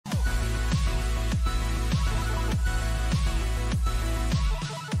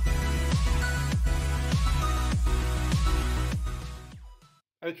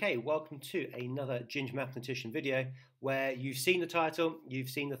Okay, welcome to another Ginger Mathematician video where you've seen the title, you've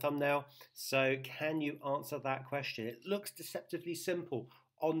seen the thumbnail, so can you answer that question? It looks deceptively simple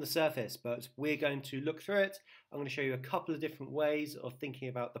on the surface, but we're going to look through it. I'm going to show you a couple of different ways of thinking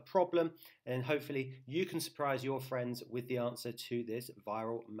about the problem, and hopefully you can surprise your friends with the answer to this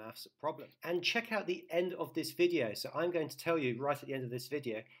viral maths problem. And check out the end of this video. So I'm going to tell you right at the end of this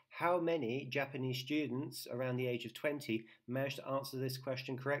video how many Japanese students around the age of 20 managed to answer this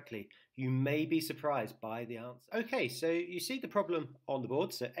question correctly. You may be surprised by the answer. Okay, so you see the problem on the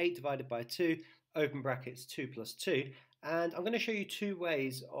board. So 8 divided by 2, open brackets 2 plus 2. And I'm going to show you two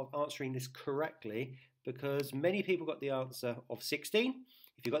ways of answering this correctly, because many people got the answer of 16.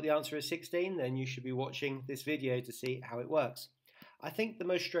 If you got the answer of 16, then you should be watching this video to see how it works. I think the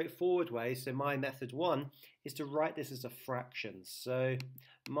most straightforward way, so my method 1, is to write this as a fraction. So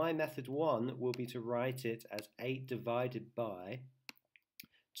my method 1 will be to write it as 8 divided by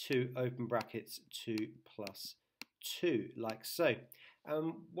 2 open brackets 2 plus 2, like so.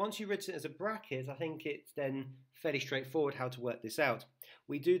 Once you've written it as a bracket, I think it's then fairly straightforward how to work this out.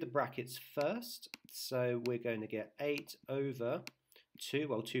 We do the brackets first, so we're going to get 8 over 2,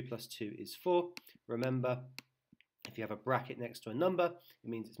 well 2 plus 2 is 4. Remember, if you have a bracket next to a number, it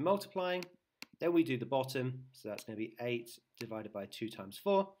means it's multiplying. Then we do the bottom, so that's going to be 8 divided by 2 times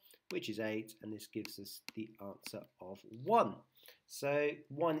 4, which is 8, and this gives us the answer of 1. So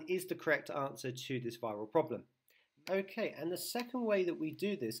 1 is the correct answer to this viral problem. Okay, and the second way that we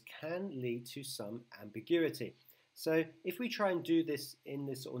do this can lead to some ambiguity. So if we try and do this in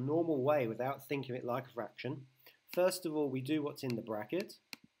this sort of normal way without thinking of it like a fraction, first of all we do what's in the bracket.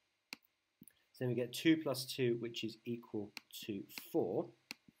 So then we get 2 plus 2, which is equal to 4.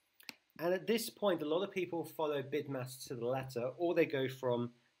 And at this point, a lot of people follow BIDMAS to the letter, or they go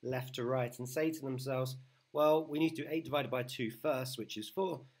from left to right and say to themselves, well, we need to do 8 divided by 2 first, which is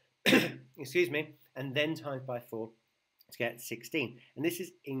 4. Excuse me, and then times by 4 to get 16. And this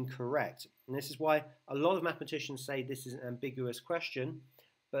is incorrect. And this is why a lot of mathematicians say this is an ambiguous question,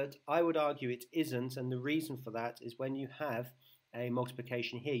 but I would argue it isn't, and the reason for that is when you have a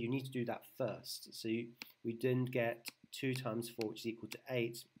multiplication here, you need to do that first. So we then get 2 times 4, which is equal to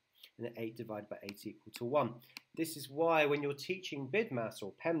 8, and then 8 divided by 8 is equal to 1. This is why when you're teaching BIDMAS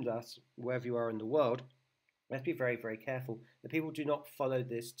or PEMDAS, wherever you are in the world, you have to be very, very careful that people do not follow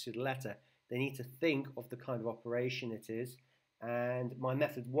this to the letter. They need to think of the kind of operation it is, and my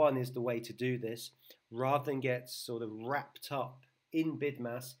method 1 is the way to do this. Rather than get sort of wrapped up in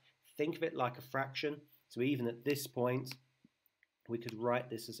BIDMAS, think of it like a fraction. So even at this point, we could write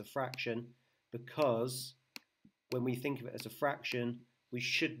this as a fraction, because when we think of it as a fraction, we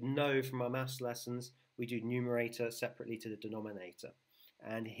should know from our maths lessons, we do numerator separately to the denominator.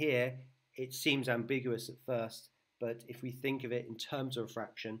 And here, it seems ambiguous at first, but if we think of it in terms of a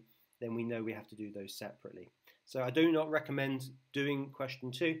fraction, then we know we have to do those separately. So I do not recommend doing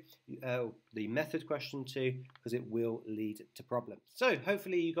question 2, the method question 2, because it will lead to problems. So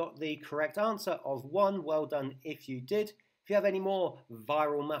hopefully you got the correct answer of 1. Well done if you did. If you have any more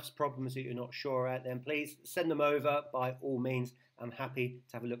viral maths problems that you're not sure at, then please send them over by all means. I'm happy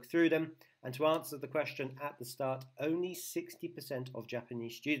to have a look through them. And to answer the question at the start, only 60% of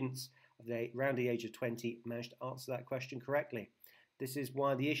Japanese students around the age of 20 managed to answer that question correctly. This is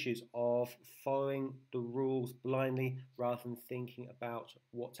one of the issues of following the rules blindly rather than thinking about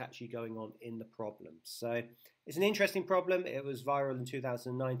what's actually going on in the problem. So it's an interesting problem. It was viral in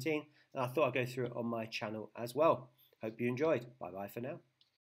 2019, and I thought I'd go through it on my channel as well. Hope you enjoyed. Bye bye for now.